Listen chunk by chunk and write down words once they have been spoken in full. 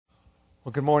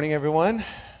Well, good morning, everyone.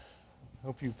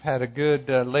 Hope you've had a good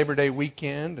Labor Day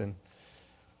weekend and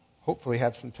hopefully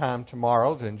have some time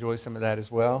tomorrow to enjoy some of that as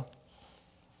well.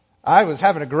 I was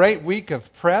having a great week of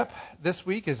prep this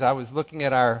week as I was looking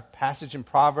at our passage in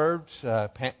Proverbs,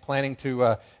 planning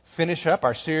to finish up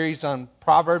our series on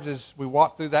Proverbs as we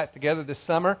walk through that together this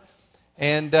summer.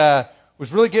 And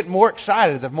was really getting more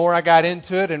excited the more I got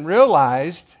into it, and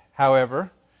realized, however,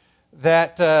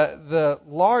 that the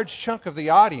large chunk of the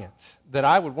audience that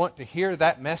I would want to hear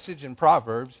that message in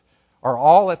Proverbs are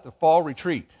all at the fall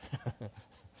retreat.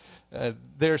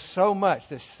 There's so much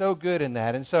that's so good in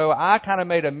that. And so I kind of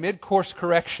made a mid-course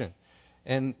correction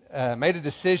and made a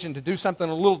decision to do something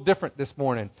a little different this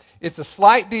morning. It's a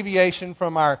slight deviation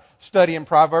from our study in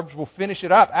Proverbs. We'll finish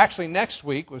it up actually next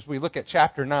week as we look at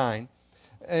chapter 9.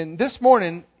 And this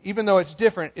morning, even though it's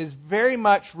different, is very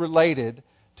much related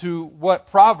to what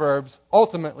Proverbs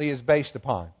ultimately is based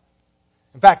upon.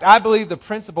 In fact, I believe the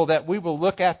principle that we will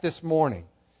look at this morning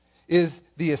is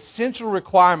the essential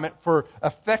requirement for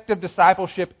effective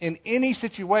discipleship in any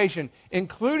situation,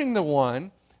 including the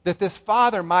one that this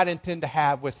father might intend to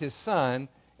have with his son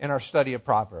in our study of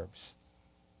Proverbs.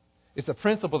 It's a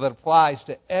principle that applies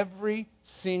to every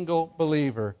single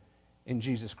believer in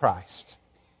Jesus Christ.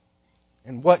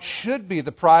 And what should be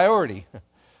the priority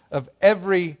of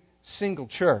every single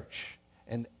church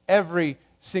and every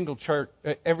single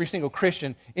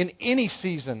Christian in any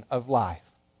season of life,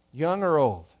 young or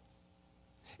old.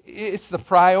 It's the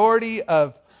priority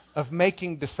of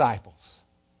making disciples.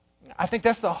 I think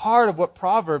that's the heart of what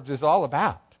Proverbs is all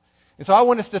about. And so I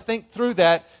want us to think through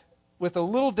that with a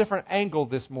little different angle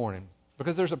this morning,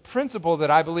 because there's a principle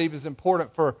that I believe is important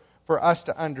for us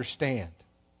to understand.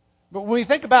 But when we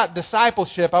think about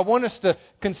discipleship, I want us to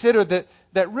consider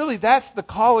that really that's the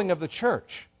calling of the church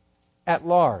at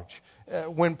large.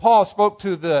 When Paul spoke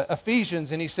to the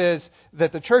Ephesians and he says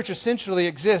that the church essentially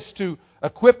exists to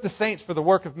equip the saints for the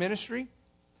work of ministry,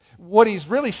 what he's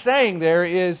really saying there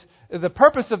is the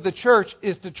purpose of the church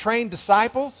is to train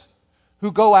disciples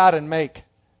who go out and make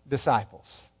disciples.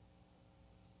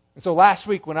 And so last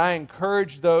week when I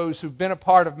encouraged those who've been a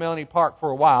part of Melanie Park for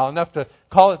a while, enough to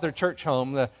call it their church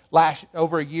home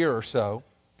over a year or so,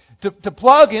 to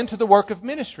plug into the work of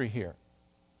ministry here.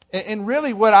 And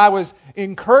really what I was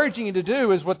encouraging you to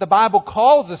do is what the Bible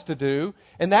calls us to do,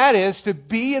 and that is to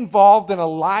be involved in a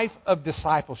life of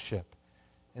discipleship.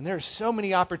 And there are so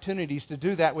many opportunities to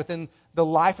do that within the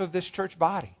life of this church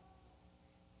body.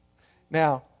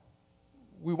 Now,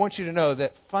 we want you to know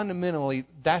that fundamentally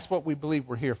that's what we believe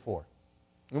we're here for.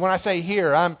 And when I say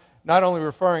here, I'm not only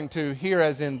referring to here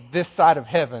as in this side of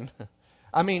heaven,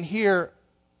 I mean here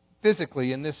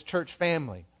physically in this church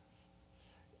family.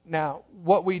 Now,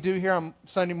 what we do here on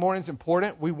Sunday morning is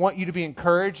important. We want you to be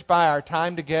encouraged by our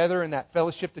time together and that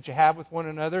fellowship that you have with one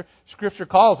another. Scripture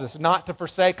calls us not to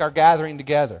forsake our gathering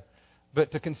together,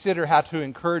 but to consider how to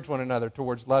encourage one another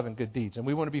towards love and good deeds. And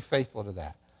we want to be faithful to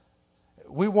that.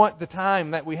 We want the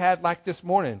time that we had like this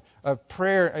morning of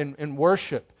prayer and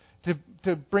worship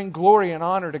to bring glory and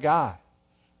honor to God.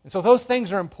 And so those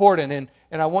things are important,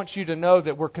 and I want you to know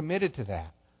that we're committed to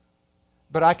that.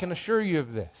 But I can assure you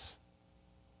of this.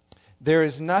 There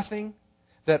is nothing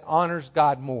that honors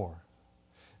God more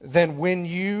than when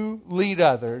you lead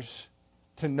others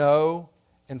to know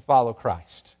and follow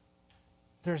Christ.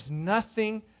 There's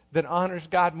nothing that honors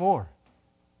God more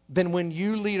than when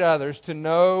you lead others to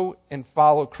know and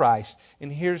follow Christ.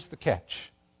 And here's the catch.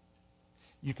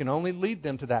 You can only lead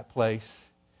them to that place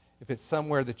if it's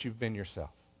somewhere that you've been yourself.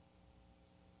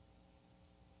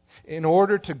 In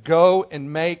order to go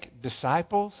and make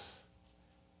disciples,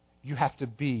 you have to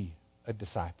be a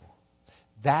disciple.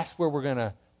 That's where we're going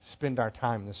to spend our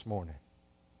time this morning.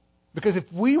 Because if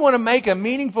we want to make a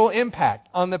meaningful impact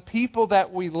on the people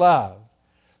that we love,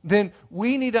 then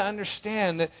we need to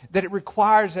understand that it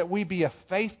requires that we be a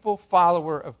faithful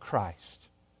follower of Christ.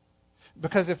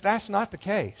 Because if that's not the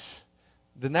case,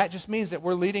 then that just means that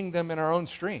we're leading them in our own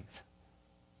strength,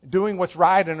 doing what's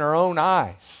right in our own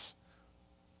eyes.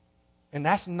 And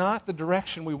that's not the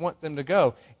direction we want them to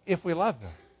go if we love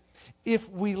them. If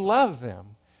we love them,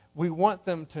 we want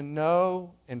them to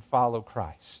know and follow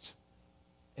Christ.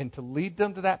 And to lead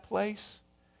them to that place,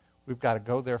 we've got to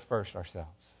go there first ourselves.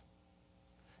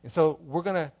 And so we're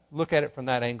going to look at it from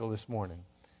that angle this morning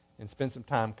and spend some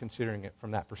time considering it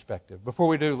from that perspective. Before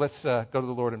we do, let's go to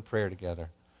the Lord in prayer together.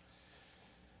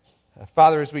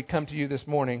 Father, as we come to you this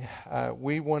morning,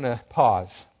 we want to pause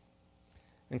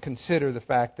and consider the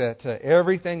fact that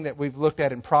everything that we've looked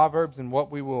at in Proverbs and what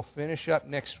we will finish up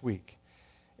next week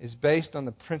is based on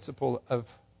the principle of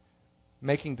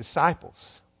making disciples.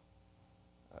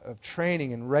 of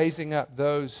training and raising up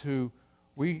those who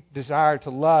we desire to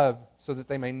love so that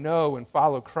they may know and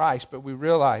follow Christ. But we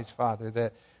realize, Father,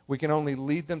 that we can only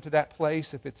lead them to that place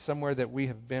if it's somewhere that we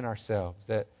have been ourselves,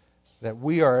 that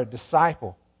we are a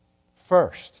disciple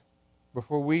first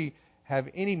before we have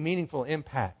any meaningful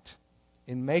impact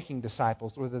in making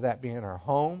disciples, whether that be in our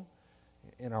home,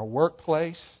 in our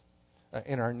workplace,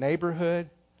 in our neighborhood.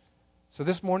 So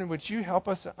this morning, would you help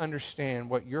us understand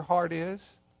what your heart is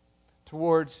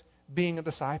towards being a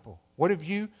disciple? What have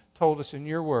you told us in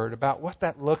your word about what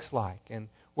that looks like and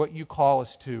what you call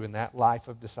us to in that life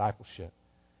of discipleship?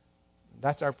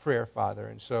 That's our prayer, Father,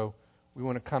 and so we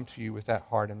want to come to you with that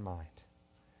heart and mind.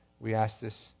 We ask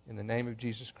this in the name of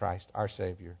Jesus Christ, our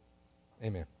Savior.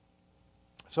 Amen.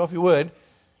 So if you would,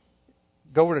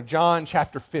 go over to John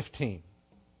chapter 15.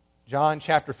 John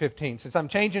chapter 15. Since I'm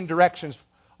changing directions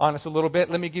on us a little bit,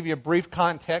 let me give you a brief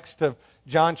context of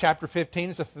John chapter 15.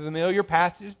 It's a familiar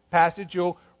passage.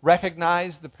 You'll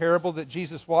recognize the parable that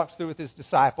Jesus walks through with His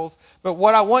disciples. But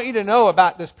what I want you to know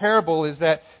about this parable is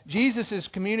that Jesus is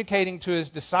communicating to His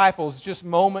disciples just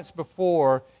moments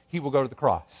before He will go to the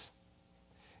cross.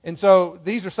 And so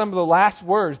these are some of the last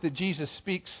words that Jesus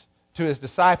speaks to His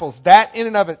disciples. That in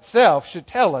and of itself should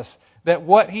tell us that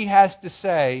what He has to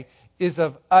say is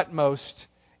of utmost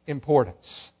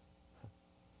importance.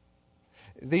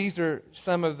 These are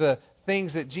some of the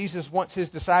things that Jesus wants His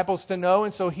disciples to know,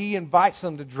 and so He invites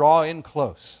them to draw in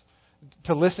close,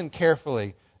 to listen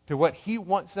carefully to what He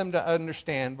wants them to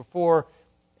understand before,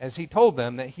 as He told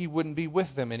them, that He wouldn't be with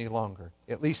them any longer,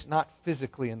 at least not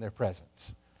physically in their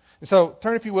presence. And so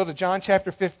turn, if you will, to John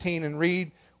chapter 15 and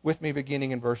read with me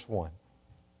beginning in verse 1.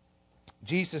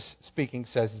 Jesus speaking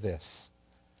says this,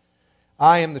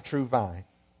 "I am the true vine,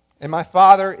 and my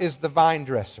Father is the vine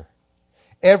dresser.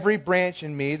 Every branch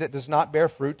in me that does not bear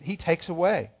fruit, He takes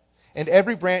away. And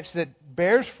every branch that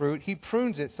bears fruit, He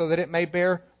prunes it so that it may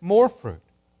bear more fruit.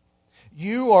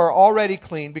 You are already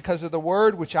clean because of the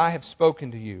word which I have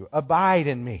spoken to you. Abide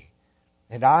in me,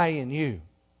 and I in you.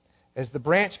 As the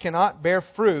branch cannot bear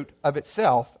fruit of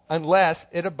itself unless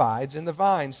it abides in the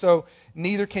vine, so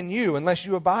neither can you unless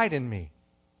you abide in me.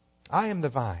 I am the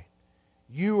vine.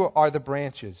 You are the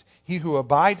branches. He who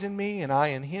abides in me and I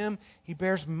in him, he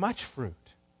bears much fruit.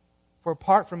 For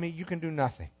apart from me, you can do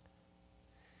nothing.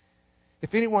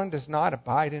 If anyone does not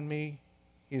abide in me,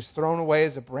 he is thrown away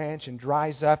as a branch and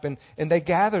dries up, and they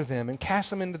gather them and cast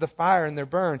them into the fire and they're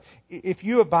burned. If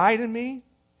you abide in me,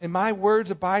 and my words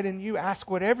abide in you, ask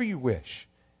whatever you wish,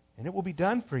 and it will be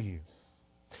done for you.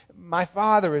 My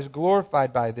Father is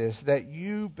glorified by this, that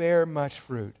you bear much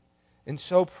fruit, and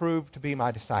so prove to be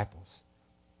my disciples.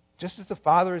 Just as the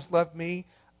Father has loved me,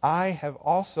 I have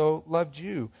also loved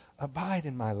you. Abide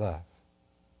in my love.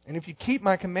 And if you keep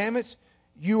my commandments,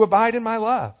 you abide in my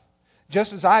love,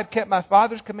 just as I have kept my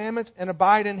Father's commandments and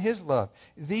abide in His love.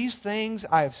 These things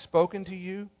I have spoken to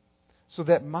you, so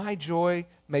that my joy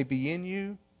may be in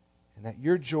you, and that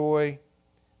your joy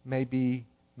may be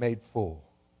made full."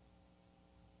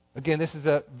 Again, this is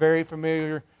a very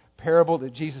familiar parable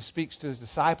that Jesus speaks to His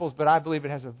disciples, but I believe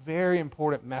it has a very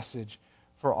important message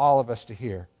for all of us to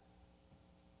hear.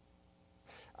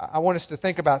 I want us to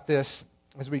think about this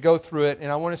as we go through it, and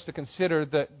I want us to consider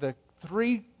the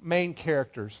three main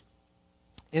characters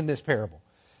in this parable.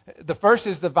 The first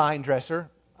is the vine dresser.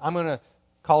 I'm going to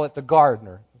call it the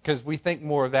gardener, because we think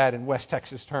more of that in West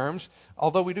Texas terms,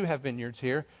 although we do have vineyards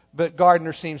here. But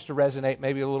gardener seems to resonate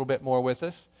maybe a little bit more with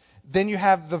us. Then you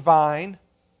have the vine,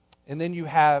 and then you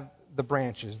have the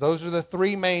branches. Those are the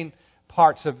three main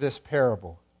parts of this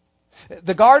parable.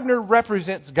 The gardener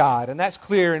represents God, and that's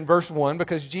clear in verse 1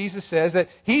 because Jesus says that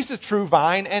He's the true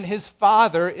vine and His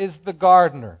Father is the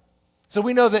gardener. So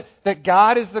we know that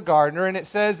God is the gardener, and it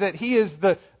says that He is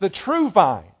the true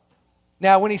vine.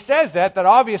 Now, when He says that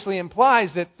obviously implies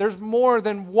that there's more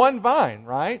than one vine,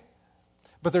 right?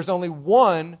 But there's only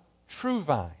one true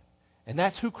vine, and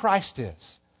that's who Christ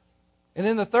is. And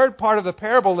then the third part of the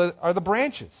parable are the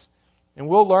branches. And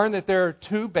we'll learn that there are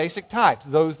two basic types,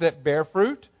 those that bear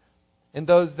fruit and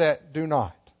those that do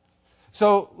not.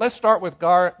 So let's start with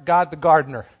God the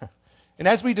gardener. And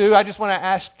as we do, I just want to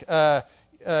ask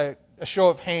a show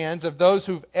of hands of those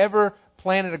who've ever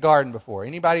planted a garden before.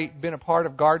 Anybody been a part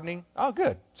of gardening? Oh,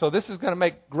 good. So this is going to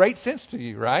make great sense to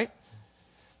you, right?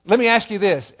 Let me ask you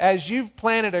this. As you've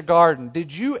planted a garden,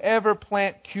 did you ever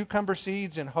plant cucumber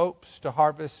seeds in hopes to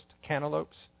harvest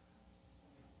cantaloupes?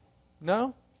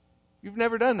 No? You've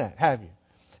never done that, have you?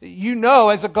 You know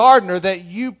as a gardener that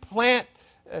you plant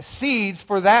seeds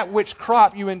for that which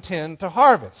crop you intend to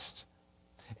harvest.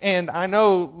 And I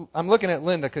know, I'm looking at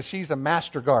Linda because she's a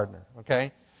master gardener,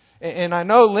 okay? And I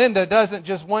know Linda doesn't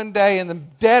just one day in the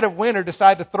dead of winter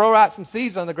decide to throw out some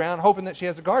seeds on the ground hoping that she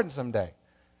has a garden someday.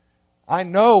 I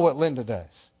know what Linda does.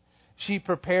 She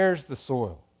prepares the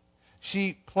soil.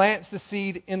 She plants the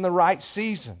seed in the right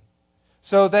season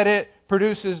so that it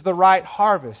produces the right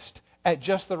harvest at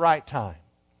just the right time.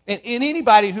 And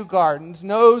anybody who gardens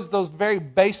knows those very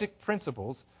basic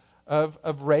principles of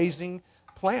raising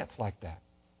plants like that.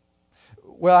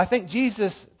 Well, I think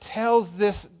Jesus tells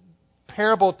this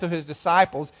parable to His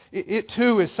disciples. It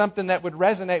too is something that would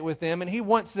resonate with them, and He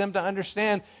wants them to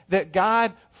understand that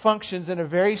God functions in a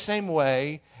very same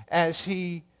way as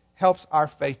He helps our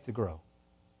faith to grow.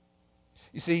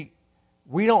 You see,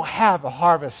 we don't have a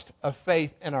harvest of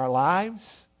faith in our lives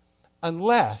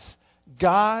unless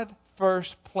God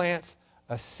first plants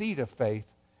a seed of faith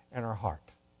in our heart.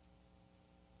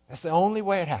 That's the only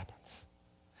way it happens.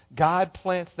 God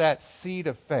plants that seed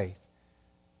of faith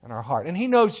in our heart. And He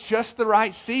knows just the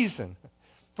right season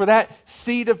for that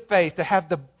seed of faith to have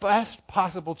the best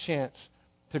possible chance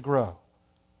to grow.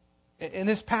 And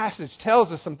this passage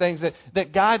tells us some things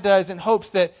that God does in hopes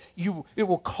that it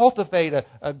will cultivate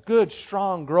a good,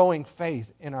 strong, growing faith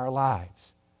in our lives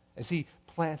as He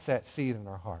plants that seed in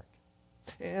our heart.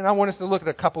 And I want us to look at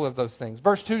a couple of those things.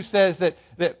 Verse 2 says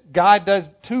that God does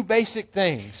two basic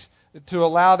things to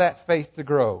allow that faith to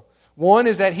grow. One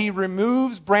is that He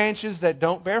removes branches that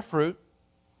don't bear fruit,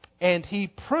 and He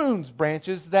prunes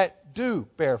branches that do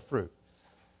bear fruit.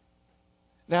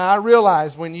 Now, I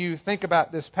realize when you think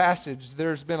about this passage,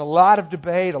 there's been a lot of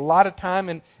debate, a lot of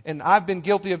time, and I've been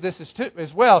guilty of this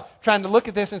as well, trying to look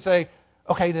at this and say,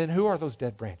 okay, then who are those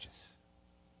dead branches?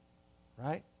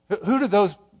 Right? Who do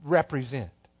those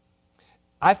represent?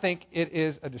 I think it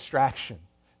is a distraction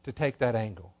to take that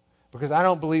angle, because I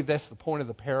don't believe that's the point of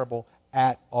the parable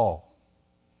at all.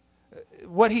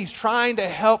 What He's trying to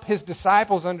help His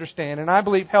disciples understand, and I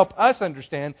believe help us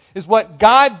understand, is what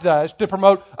God does to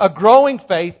promote a growing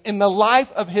faith in the life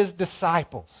of His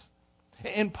disciples.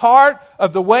 And part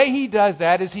of the way He does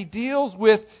that is He deals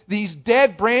with these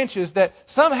dead branches that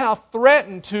somehow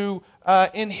threaten to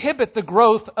inhibit the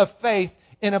growth of faith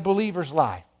in a believer's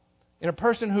life, in a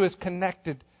person who is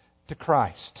connected to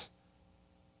Christ.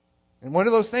 And one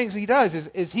of those things He does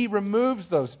is He removes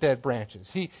those dead branches.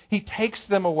 He takes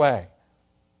them away.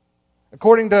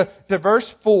 According to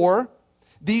verse 4,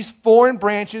 these foreign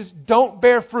branches don't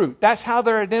bear fruit. That's how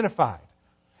they're identified.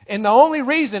 And the only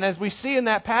reason, as we see in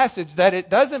that passage, that it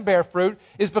doesn't bear fruit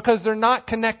is because they're not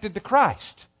connected to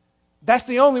Christ. That's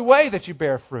the only way that you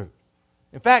bear fruit.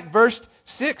 In fact, verse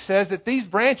 6 says that these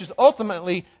branches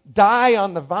ultimately die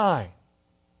on the vine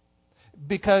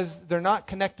because they're not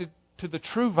connected to the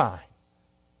true vine.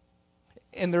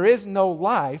 And there is no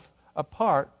life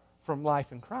apart from life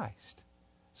in Christ.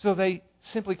 So they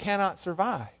simply cannot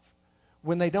survive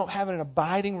when they don't have an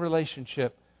abiding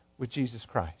relationship with Jesus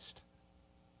Christ.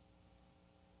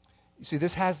 You see,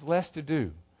 this has less to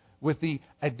do with the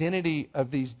identity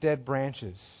of these dead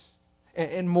branches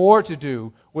and more to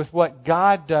do with what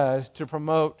God does to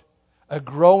promote a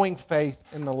growing faith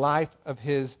in the life of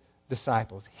His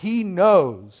disciples. He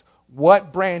knows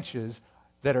what branches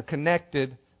that are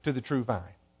connected to the true vine.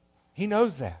 He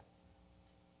knows that.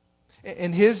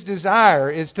 And His desire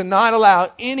is to not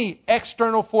allow any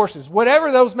external forces,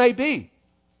 whatever those may be,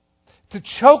 to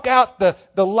choke out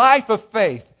the life of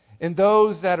faith in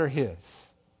those that are His.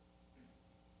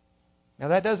 Now,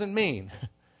 that doesn't mean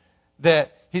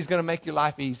that He's going to make your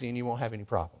life easy and you won't have any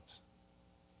problems.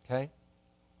 Okay?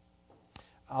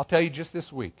 I'll tell you, just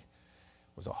this week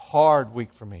was a hard week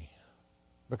for me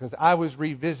because I was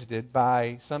revisited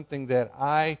by something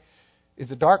that is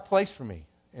a dark place for me,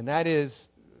 and that is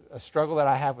a struggle that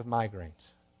I have with migraines.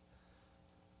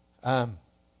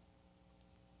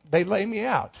 They lay me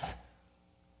out.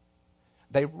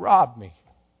 They rob me.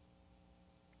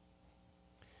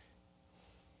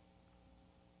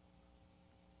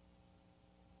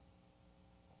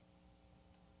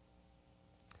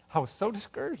 I was so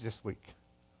discouraged this week.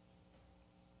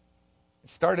 It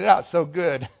started out so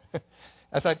good.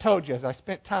 As I told you, as I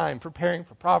spent time preparing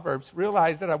for Proverbs,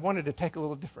 realized that I wanted to take a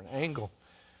little different angle.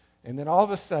 And then all of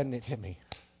a sudden it hit me.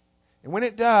 And when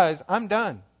it does, I'm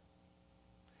done.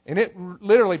 And it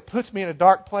literally puts me in a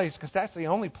dark place because that's the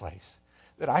only place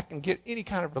that I can get any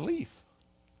kind of relief.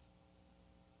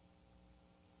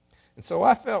 And so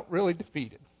I felt really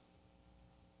defeated.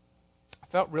 I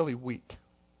felt really weak.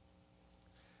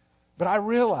 But I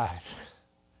realized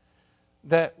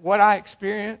that what I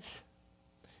experience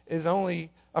is only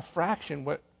a fraction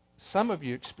what some of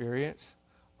you experience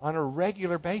on a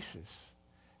regular basis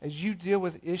as you deal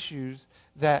with issues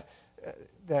that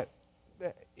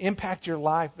impact your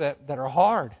life that are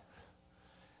hard.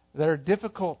 that are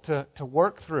difficult to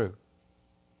work through.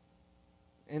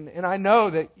 And I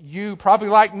know that you, probably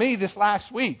like me this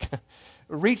last week,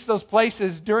 reached those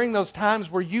places during those times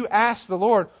where you asked the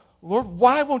Lord, Lord,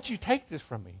 why won't you take this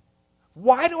from me?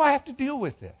 Why do I have to deal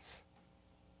with this?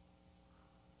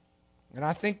 And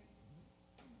I think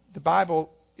the Bible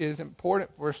is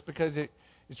important for us because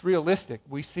it's realistic.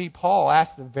 We see Paul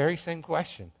ask the very same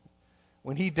question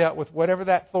when he dealt with whatever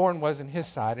that thorn was in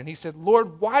his side. And he said,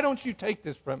 Lord, why don't you take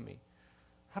this from me?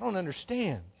 I don't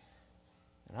understand.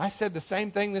 And I said the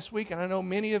same thing this week, and I know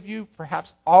many of you,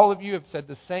 perhaps all of you, have said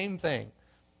the same thing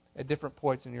at different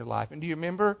points in your life. And do you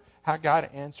remember how God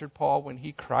answered Paul when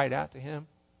he cried out to him?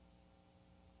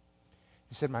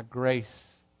 He said, my grace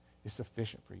is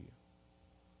sufficient for you.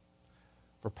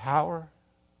 For power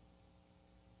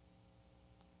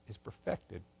is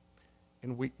perfected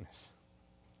in weakness.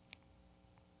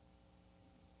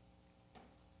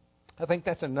 I think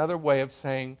that's another way of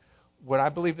saying what I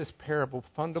believe this parable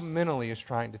fundamentally is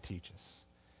trying to teach us.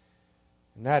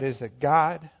 And that is that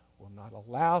God will not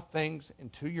allow things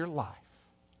into your life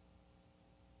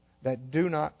that do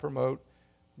not promote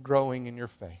growing in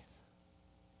your faith.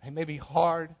 They may be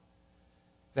hard.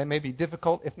 They may be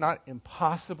difficult, if not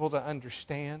impossible to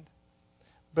understand.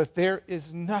 But there is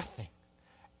nothing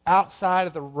outside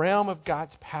of the realm of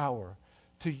God's power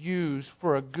to use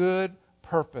for a good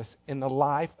purpose in the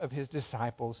life of His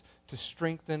disciples to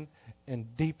strengthen and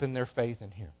deepen their faith in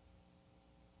Him.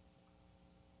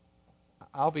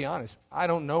 I'll be honest, I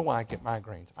don't know why I get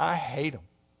migraines. I hate them.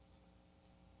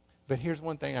 But here's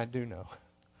one thing I do know.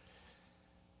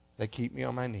 They keep me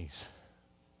on my knees.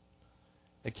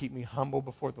 They keep me humble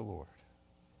before the Lord.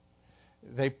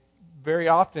 They very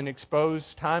often expose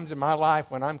times in my life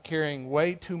when I'm carrying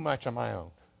way too much on my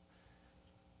own.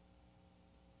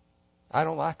 I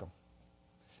don't like them.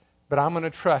 But I'm going to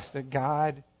trust that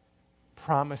God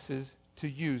promises to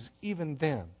use even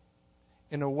them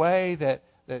in a way that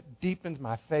deepens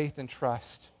my faith and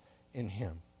trust in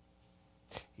Him.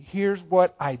 Here's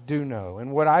what I do know,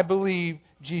 and what I believe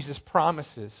Jesus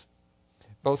promises,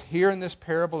 both here in this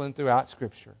parable and throughout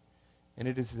Scripture. And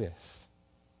it is this: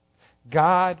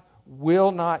 God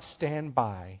will not stand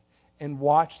by and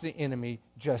watch the enemy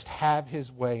just have his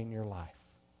way in your life.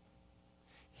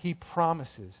 He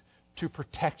promises to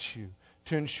protect you,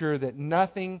 to ensure that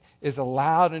nothing is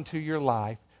allowed into your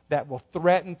life that will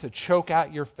threaten to choke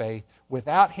out your faith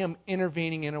without Him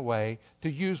intervening in a way to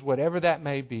use whatever that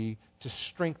may be to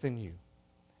strengthen you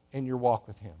in your walk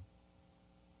with Him.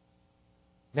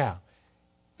 Now,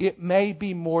 it may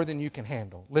be more than you can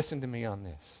handle. Listen to me on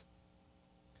this.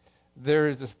 There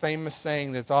is this famous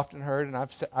saying that's often heard, and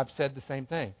I've said the same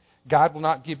thing. God will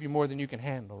not give you more than you can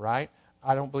handle, right?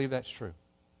 I don't believe that's true.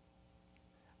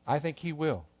 I think He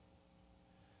will.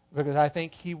 Because I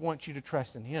think He wants you to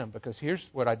trust in Him. Because here's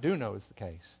what I do know is the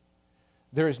case.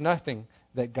 There is nothing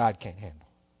that God can't handle.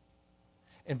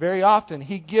 And very often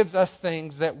He gives us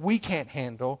things that we can't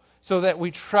handle so that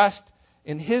we trust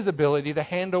in His ability to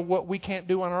handle what we can't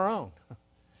do on our own.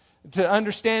 To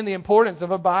understand the importance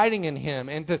of abiding in Him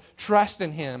and to trust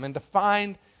in Him and to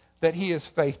find that He is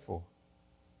faithful.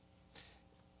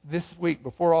 This week,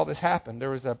 before all this happened, there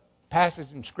was a passage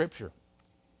in Scripture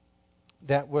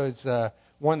that was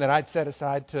one that I'd set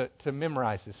aside to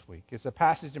memorize this week. It's a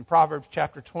passage in Proverbs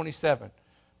chapter 27,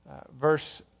 verse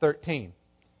 13.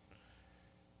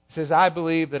 It says, I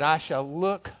believe that I shall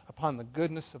look upon the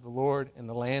goodness of the Lord in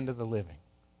the land of the living.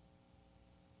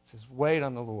 It says, wait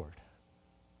on the Lord.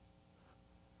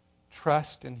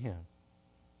 Trust in Him.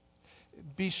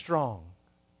 Be strong.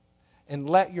 And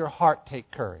let your heart take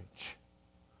courage.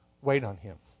 Wait on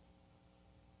Him.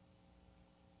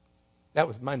 That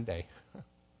was Monday.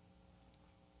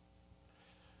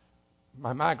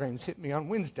 My migraines hit me on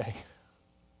Wednesday.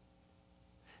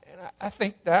 And I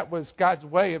think that was God's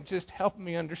way of just helping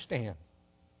me understand.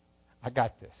 I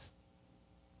got this.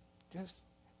 Just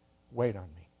wait on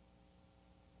me.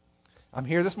 I'm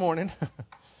here this morning,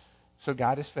 so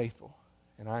God is faithful,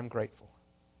 and I'm grateful.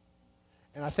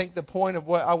 And I think the point of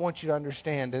what I want you to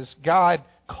understand is God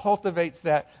cultivates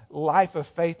that life of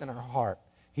faith in our heart.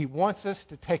 He wants us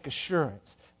to take assurance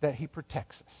that He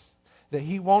protects us. That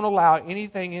He won't allow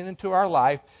anything into our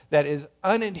life that is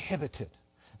uninhibited,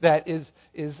 that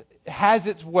has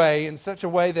its way in such a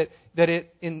way that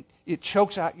it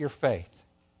chokes out your faith.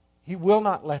 He will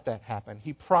not let that happen.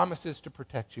 He promises to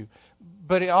protect you.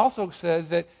 But it also says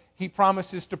that He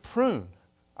promises to prune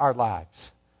our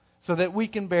lives so that we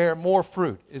can bear more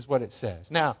fruit, is what it says.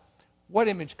 Now, what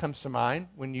image comes to mind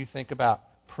when you think about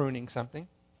pruning something?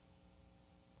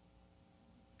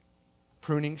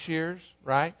 Pruning shears,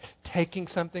 right? Taking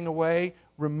something away,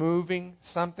 removing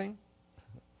something.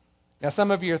 Now,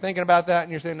 some of you are thinking about that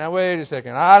and you're saying, now wait a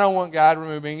second, I don't want God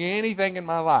removing anything in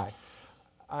my life.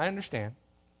 I understand.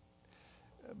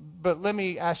 But let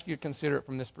me ask you to consider it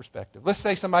from this perspective. Let's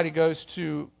say somebody goes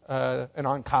to an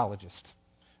oncologist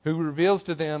who reveals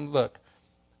to them, look,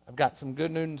 I've got some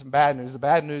good news and some bad news. The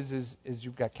bad news is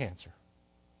you've got cancer.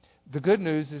 The good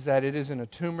news is that it isn't a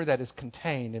tumor that is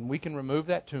contained, and we can remove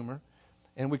that tumor,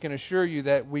 and we can assure you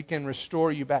that we can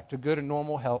restore you back to good and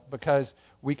normal health because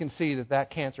we can see that that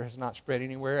cancer has not spread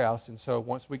anywhere else, and so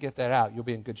once we get that out, you'll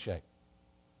be in good shape.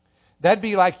 That'd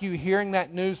be like you hearing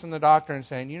that news from the doctor and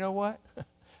saying, you know what?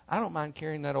 I don't mind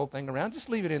carrying that old thing around. Just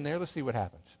leave it in there. Let's see what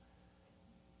happens.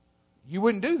 You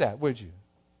wouldn't do that, would you?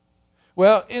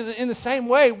 Well, in the same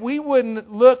way, we wouldn't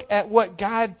look at what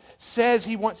God says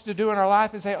He wants to do in our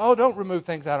life and say, oh, don't remove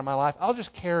things out of my life. I'll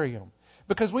just carry them.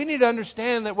 Because we need to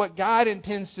understand that what God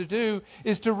intends to do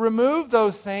is to remove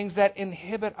those things that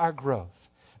inhibit our growth,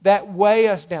 that weigh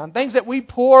us down, things that we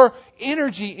pour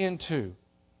energy into,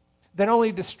 that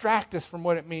only distract us from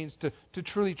what it means to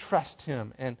truly trust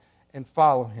Him and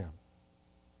follow Him.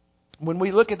 When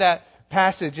we look at that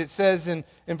passage, it says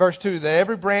in verse 2 that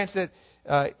every branch that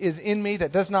is in me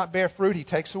that does not bear fruit, He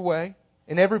takes away.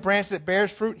 And every branch that bears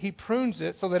fruit, He prunes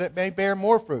it so that it may bear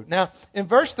more fruit. Now, in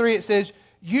verse 3 it says,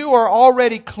 you are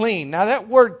already clean. Now, that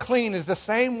word clean is the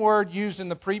same word used in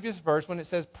the previous verse when it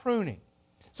says pruning.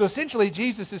 So essentially,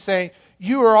 Jesus is saying,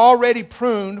 you are already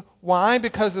pruned. Why?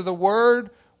 Because of the word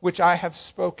which I have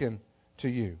spoken to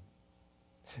you.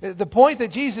 The point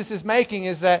that Jesus is making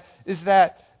is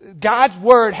that God's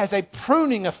Word has a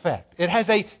pruning effect. It has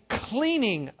a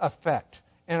cleaning effect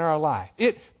in our life.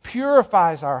 It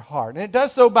purifies our heart. And it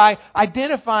does so by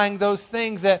identifying those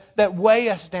things that weigh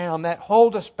us down, that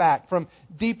hold us back from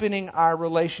deepening our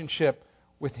relationship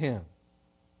with Him.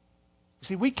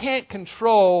 See, we can't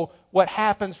control what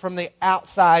happens from the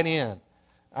outside in.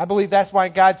 I believe that's why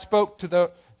God spoke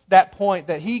to that point,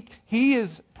 that He is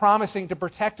promising to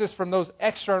protect us from those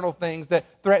external things that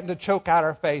threaten to choke out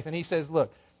our faith. And He says,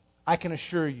 look, I can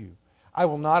assure you, I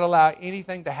will not allow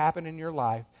anything to happen in your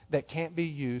life that can't be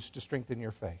used to strengthen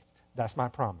your faith. That's my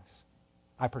promise.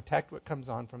 I protect what comes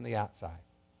on from the outside.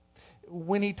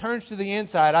 When He turns to the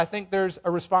inside, I think there's a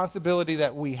responsibility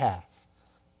that we have.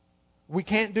 We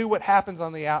can't do what happens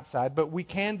on the outside, but we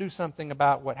can do something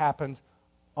about what happens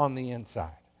on the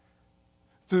inside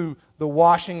through the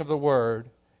washing of the Word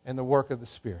and the work of the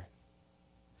Spirit.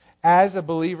 As a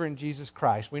believer in Jesus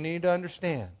Christ, we need to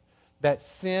understand that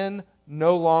sin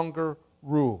no longer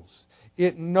rules.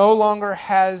 It no longer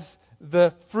has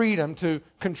the freedom to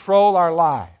control our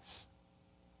lives.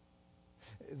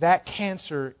 That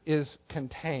cancer is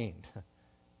contained.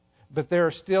 But there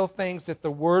are still things that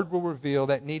the Word will reveal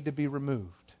that need to be removed.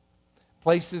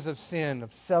 Places of sin,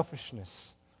 of selfishness,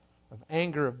 of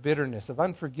anger, of bitterness, of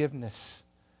unforgiveness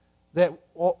that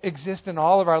exist in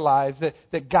all of our lives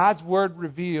that God's Word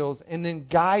reveals and then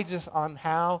guides us on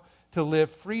how to live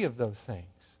free of those things.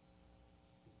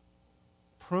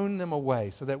 Prune them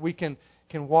away so that we can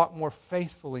walk more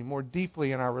faithfully, more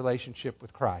deeply in our relationship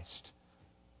with Christ.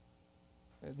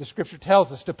 The Scripture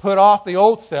tells us to put off the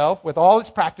old self with all its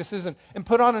practices and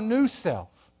put on a new self,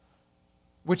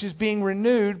 which is being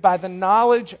renewed by the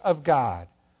knowledge of God.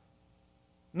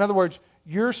 In other words,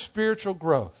 your spiritual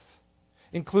growth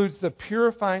includes the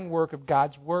purifying work of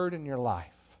God's Word in your life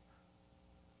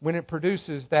when it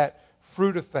produces that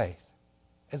fruit of faith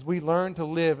as we learn to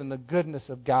live in the goodness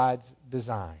of God's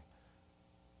design.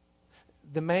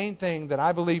 The main thing that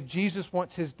I believe Jesus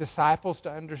wants His disciples to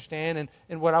understand,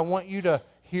 and what I want you to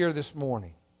hear this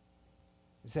morning,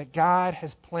 is that God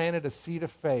has planted a seed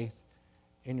of faith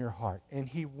in your heart, and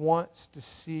He wants to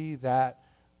see that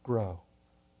grow.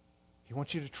 He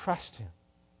wants you to trust Him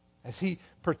as He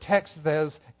protects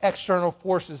those external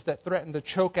forces that threaten to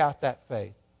choke out that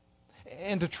faith.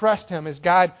 And to trust Him as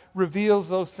God reveals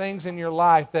those things in your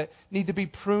life that need to be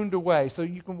pruned away so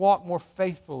you can walk more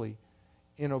faithfully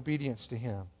in obedience to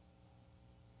Him.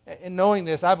 And knowing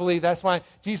this, I believe that's why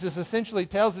Jesus essentially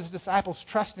tells His disciples,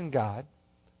 trust in God,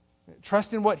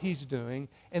 trust in what He's doing,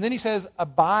 and then He says,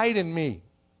 abide in me.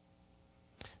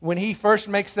 When He first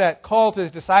makes that call to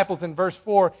His disciples in verse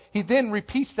 4, He then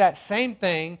repeats that same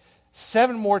thing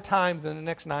 7 more times in the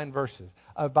next 9 verses.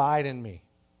 Abide in me.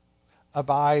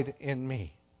 Abide in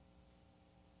me.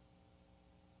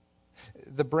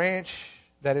 The branch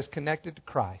that is connected to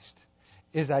Christ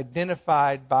is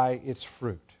identified by its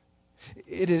fruit.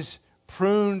 It is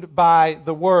pruned by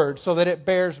the Word so that it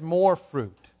bears more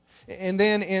fruit. And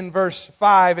then in verse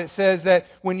 5 it says that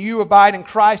when you abide in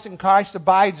Christ and Christ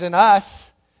abides in us,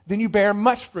 then you bear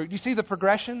much fruit. Do you see the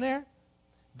progression there?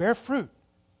 Bear fruit.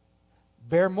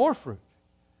 bear more fruit.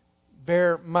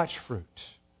 Bear much fruit.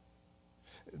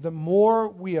 The more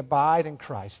we abide in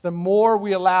Christ, the more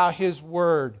we allow His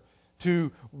Word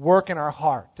to work in our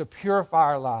heart, to purify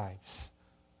our lives,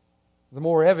 the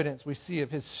more evidence we see of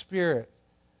His Spirit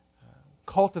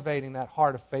cultivating that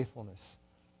heart of faithfulness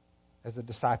as a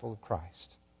disciple of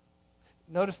Christ.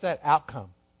 Notice that outcome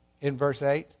in verse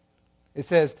 8. It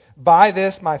says, "By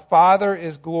this my Father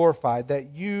is glorified,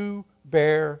 that you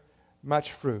bear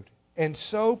much fruit, and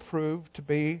so prove to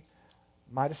be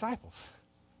my disciples."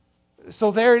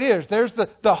 So there it is. There's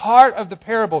the heart of the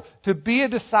parable. To be a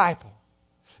disciple,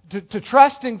 to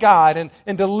trust in God,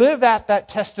 and to live out that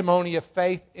testimony of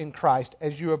faith in Christ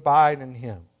as you abide in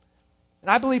Him. And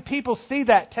I believe people see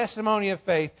that testimony of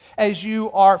faith as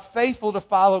you are faithful to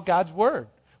follow God's Word,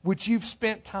 which you've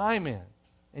spent time in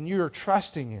and you are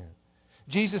trusting in.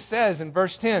 Jesus says in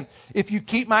verse 10, "If you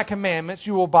keep my commandments,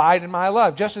 you will abide in my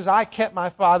love, just as I kept my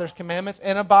Father's commandments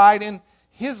and abide in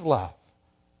His love."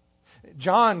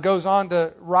 John goes on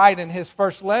to write in his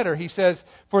first letter, he says,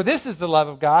 "For this is the love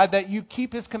of God, that you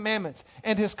keep His commandments,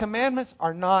 and His commandments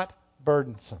are not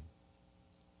burdensome."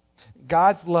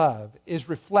 God's love is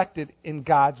reflected in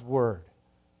God's Word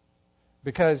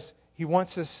because He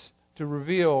wants it to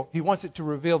reveal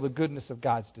the goodness of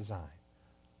God's design.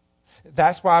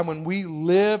 That's why when we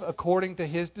live according to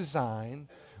His design,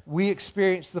 we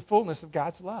experience the fullness of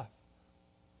God's love.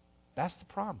 That's the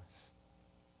promise.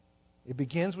 It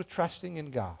begins with trusting in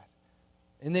God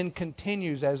and then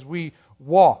continues as we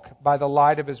walk by the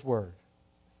light of His Word,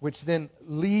 which then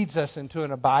leads us into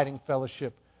an abiding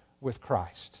fellowship with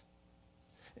Christ.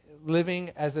 Living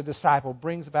as a disciple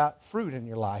brings about fruit in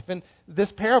your life. And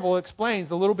this parable explains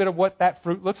a little bit of what that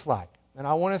fruit looks like. And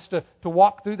I want us to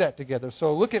walk through that together.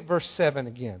 So look at verse 7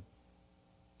 again.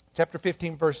 Chapter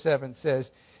 15, verse 7 says,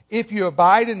 "If you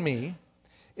abide in me,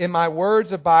 and my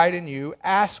words abide in you,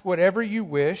 ask whatever you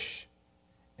wish,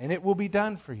 and it will be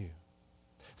done for you."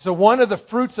 So one of the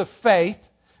fruits of faith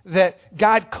that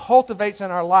God cultivates in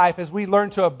our life as we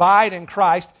learn to abide in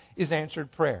Christ is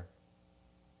answered prayer.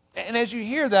 And as you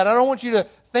hear that, I don't want you to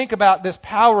think about this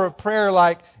power of prayer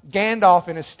like Gandalf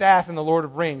and his staff in The Lord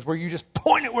of the Rings, where you just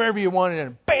point it wherever you want it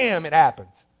and bam, it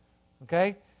happens.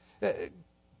 Okay?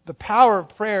 The power of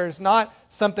prayer is not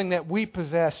something that we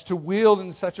possess to wield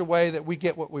in such a way that we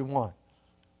get what we want.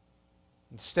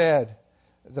 Instead,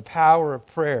 the power of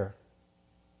prayer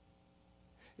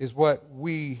is what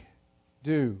we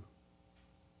do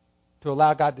to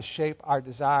allow God to shape our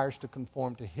desires to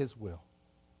conform to His will.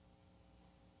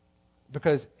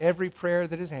 Because every prayer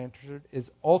that is answered is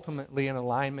ultimately in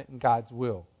alignment in God's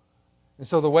will. And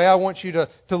so the way I want you to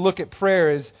look at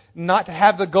prayer is not to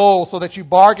have the goal so that you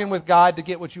bargain with God to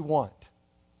get what you want.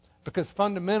 Because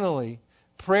fundamentally,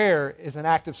 prayer is an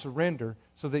act of surrender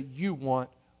so that you want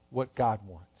what God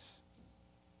wants.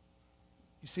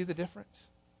 You see the difference?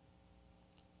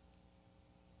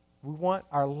 We want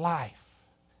our life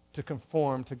to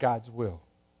conform to God's will.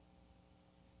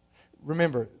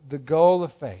 Remember, the goal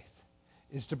of faith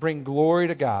is to bring glory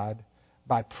to God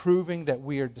by proving that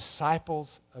we are disciples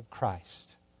of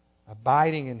Christ,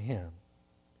 abiding in Him.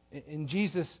 And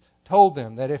Jesus told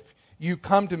them that if you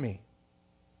come to me,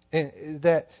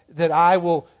 that I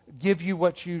will give you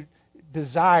what you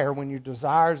desire when your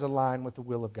desires align with the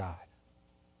will of God.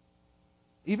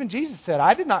 Even Jesus said,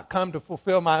 "I did not come to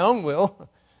fulfill my own will,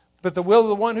 but the will of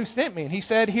the one who sent me." And He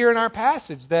said here in our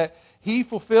passage that He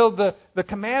fulfilled the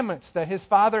commandments that His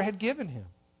Father had given Him,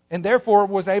 and therefore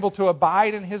was able to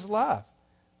abide in His love.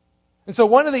 And so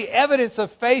one of the evidence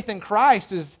of faith in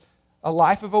Christ is a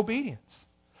life of obedience,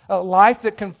 a life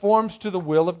that conforms to the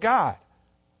will of God,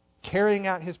 carrying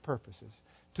out His purposes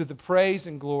to the praise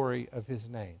and glory of His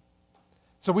name.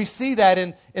 So we see that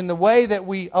in the way that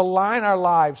we align our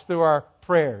lives through our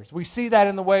prayers. We see that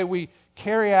in the way we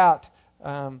carry out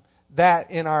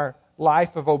that in our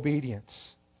life of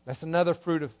obedience. That's another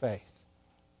fruit of faith.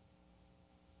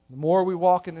 The more we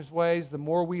walk in His ways, the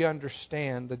more we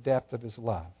understand the depth of His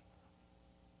love.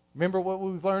 Remember what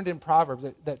we've learned in Proverbs,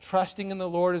 that trusting in the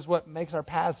Lord is what makes our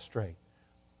paths straight.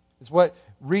 It's what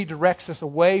redirects us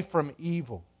away from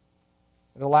evil.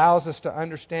 It allows us to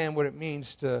understand what it means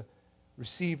to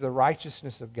receive the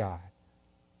righteousness of God.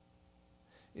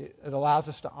 It allows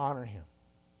us to honor Him.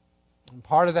 And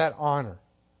part of that honor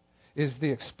is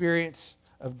the experience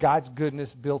of God's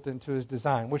goodness built into His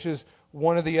design, which is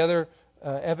one of the other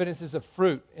evidences of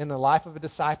fruit in the life of a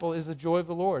disciple is the joy of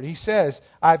the Lord. He says,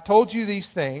 "I've told you these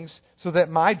things so that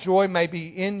my joy may be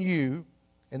in you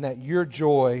and that your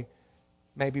joy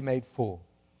may be made full."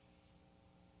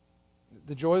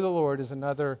 The joy of the Lord is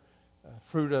another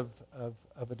fruit of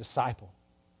a disciple,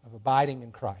 of abiding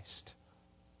in Christ.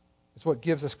 It's what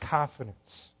gives us confidence.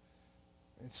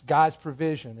 It's God's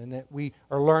provision, and that we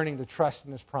are learning to trust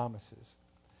in His promises.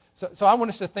 So I want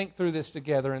us to think through this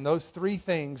together, and those three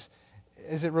things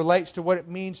as it relates to what it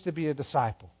means to be a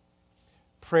disciple.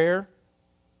 Prayer,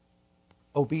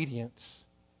 obedience,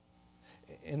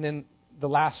 and then the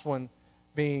last one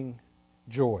being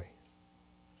joy.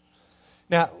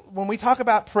 Now, when we talk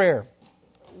about prayer,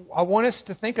 I want us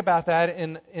to think about that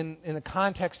in the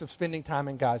context of spending time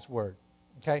in God's Word.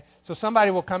 Okay? So somebody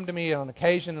will come to me on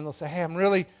occasion and they'll say, hey,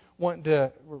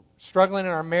 we're struggling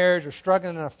in our marriage or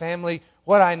struggling in a family,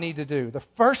 what I need to do. The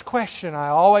first question I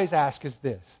always ask is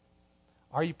this: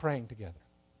 are you praying together?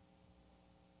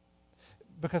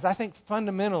 Because I think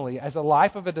fundamentally, as a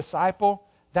life of a disciple,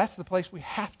 that's the place we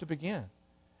have to begin,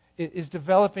 is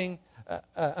developing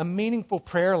a meaningful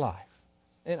prayer life.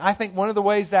 And I think one of the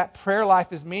ways that prayer life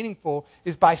is meaningful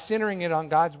is by centering it on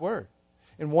God's Word.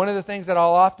 And one of the things that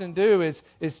I'll often do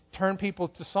is turn people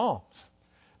to Psalms.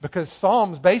 Because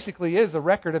Psalms basically is a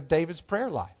record of David's prayer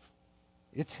life.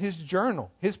 It's his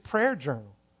journal, his prayer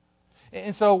journal.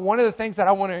 And so one of the things that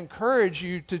I want to encourage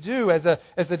you to do as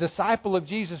a disciple of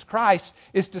Jesus Christ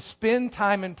is to spend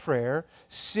time in prayer,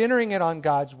 centering it on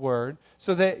God's Word,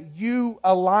 so that you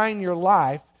align your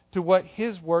life to what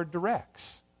His Word directs.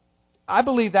 I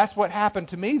believe that's what happened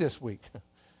to me this week.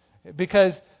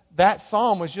 Because that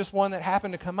psalm was just one that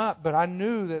happened to come up, but I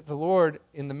knew that the Lord,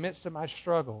 in the midst of my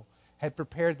struggle, had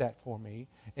prepared that for me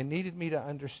and needed me to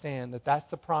understand that that's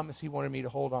the promise He wanted me to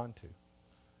hold on to.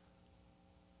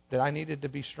 That I needed to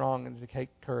be strong and to take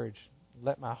courage,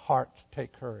 let my heart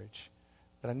take courage,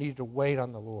 that I needed to wait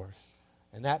on the Lord.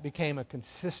 And that became a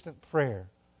consistent prayer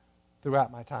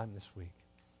throughout my time this week.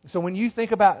 So when you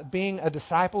think about being a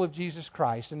disciple of Jesus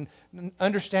Christ and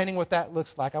understanding what that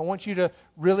looks like, I want you to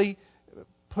really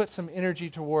put some energy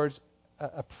towards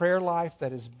a prayer life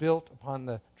that is built upon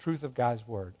the truth of God's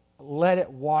Word. Let it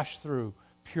wash through,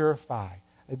 purify,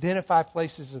 identify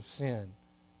places of sin,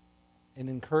 and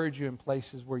encourage you in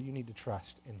places where you need to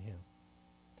trust in Him.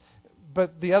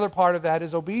 But the other part of that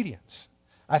is obedience.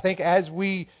 I think as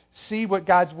we see what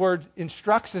God's Word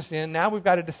instructs us in, now we've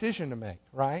got a decision to make,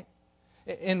 right?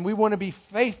 And we want to be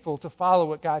faithful to follow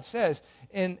what God says.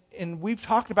 And we've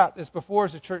talked about this before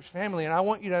as a church family, and I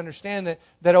want you to understand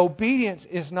that obedience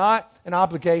is not an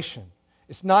obligation.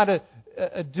 It's not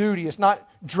a duty. It's not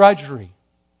drudgery.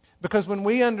 Because when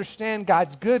we understand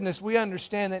God's goodness, we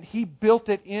understand that He built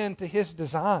it into His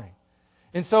design.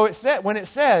 And so when it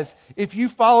says, if you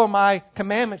follow my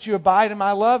commandments, you abide in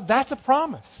my love, that's a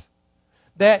promise.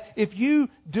 That if you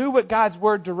do what God's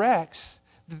Word directs,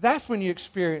 that's when you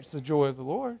experience the joy of the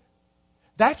Lord.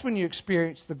 That's when you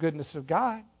experience the goodness of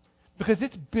God. Because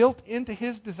it's built into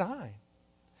His design.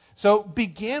 So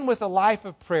begin with a life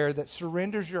of prayer that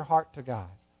surrenders your heart to God.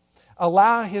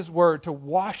 Allow His Word to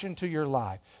wash into your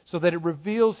life so that it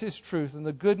reveals His truth and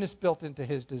the goodness built into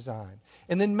His design.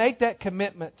 And then make that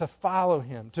commitment to follow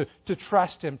Him, to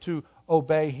trust Him, to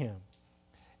obey Him.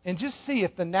 And just see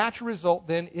if the natural result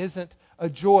then isn't a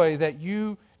joy that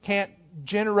you can't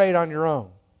generate on your own.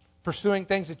 Pursuing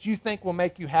things that you think will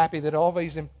make you happy that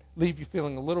always leave you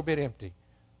feeling a little bit empty.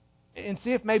 And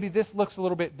see if maybe this looks a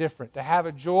little bit different. To have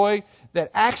a joy that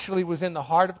actually was in the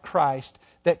heart of Christ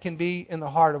that can be in the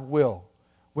heart of Will.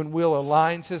 When Will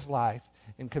aligns his life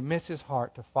and commits his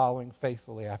heart to following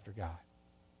faithfully after God.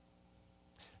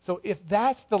 So if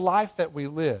that's the life that we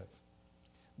live,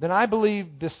 then I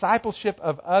believe discipleship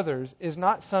of others is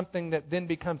not something that then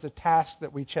becomes a task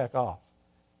that we check off.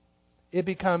 It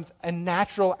becomes a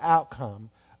natural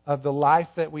outcome of the life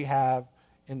that we have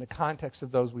in the context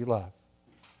of those we love.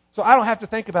 So I don't have to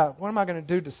think about, what am I going to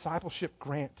do discipleship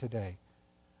Grant today?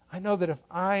 I know that if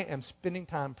I am spending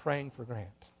time praying for Grant,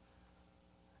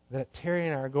 that Terry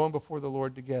and I are going before the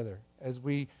Lord together as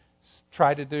we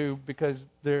try to do, because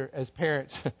as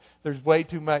parents, there's way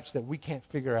too much that we can't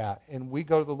figure out. And we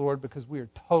go to the Lord because we are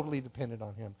totally dependent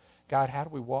on Him. God, how do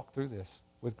we walk through this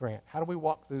with Grant? How do we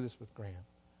walk through this with Grant?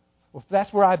 Well,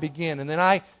 that's where I begin. And then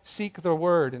I seek the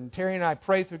Word. And Terry and I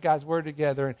pray through God's Word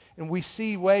together. And we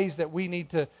see ways that we need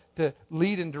to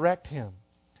lead and direct him.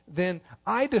 Then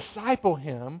I disciple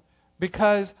him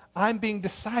because I'm being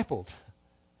discipled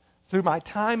through my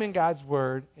time in God's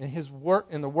Word and His work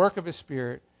and the work of His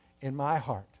Spirit in my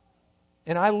heart.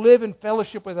 And I live in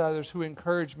fellowship with others who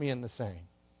encourage me in the same.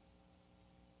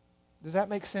 Does that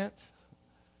make sense?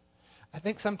 I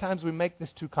think sometimes we make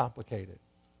this too complicated.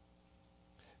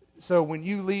 So when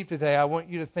you leave today, I want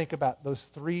you to think about those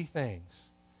three things.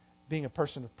 Being a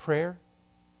person of prayer,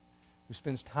 who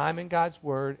spends time in God's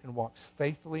Word and walks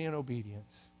faithfully in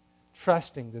obedience,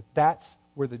 trusting that that's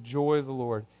where the joy of the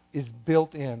Lord is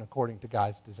built in according to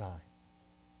God's design.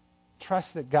 Trust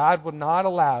that God will not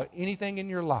allow anything in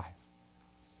your life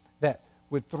that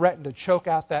would threaten to choke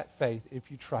out that faith if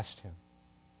you trust Him.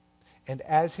 And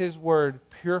as His Word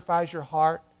purifies your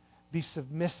heart, be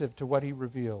submissive to what He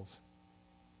reveals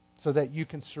so that you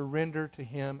can surrender to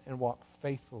Him and walk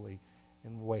faithfully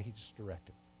in the way He's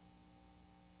directed.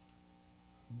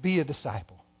 Be a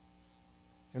disciple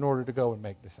in order to go and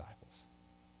make disciples.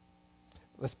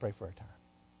 Let's pray for our time.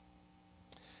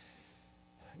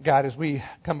 God, as we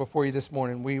come before you this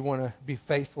morning, we want to be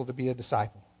faithful to be a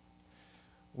disciple.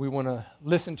 We want to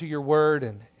listen to your word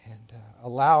and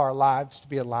allow our lives to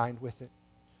be aligned with it.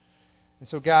 And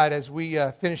so, God, as we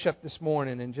finish up this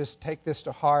morning and just take this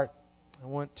to heart, I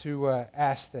want to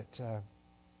ask that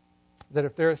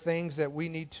if there are things that we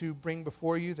need to bring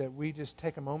before you, that we just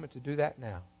take a moment to do that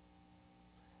now.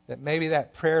 That maybe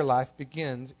that prayer life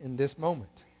begins in this moment.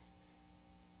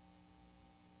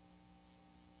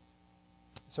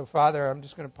 So, Father, I'm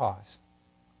just going to pause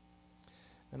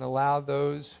and allow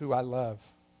those who I love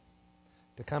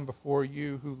to come before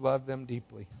you who love them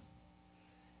deeply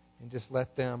and just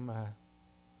let them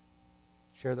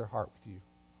share their heart with you.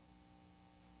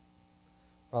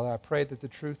 Father, I pray that the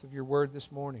truth of your word this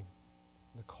morning,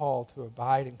 the call to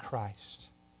abide in Christ,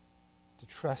 to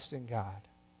trust in God,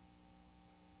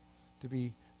 to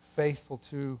be faithful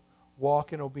to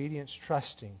walk in obedience,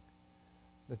 trusting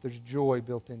that there's joy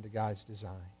built into God's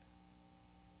design.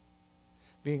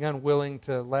 Being unwilling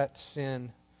to let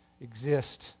sin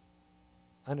exist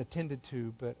unattended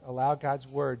to, but allow God's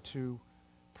Word to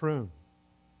prune,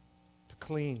 to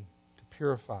clean, to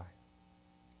purify.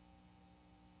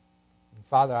 And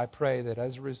Father, I pray that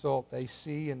as a result they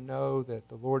see and know that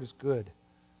the Lord is good,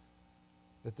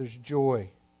 that there's joy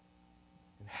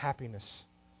and happiness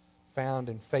found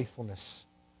in faithfulness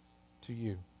to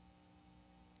you.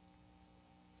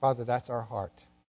 Father, that's our heart.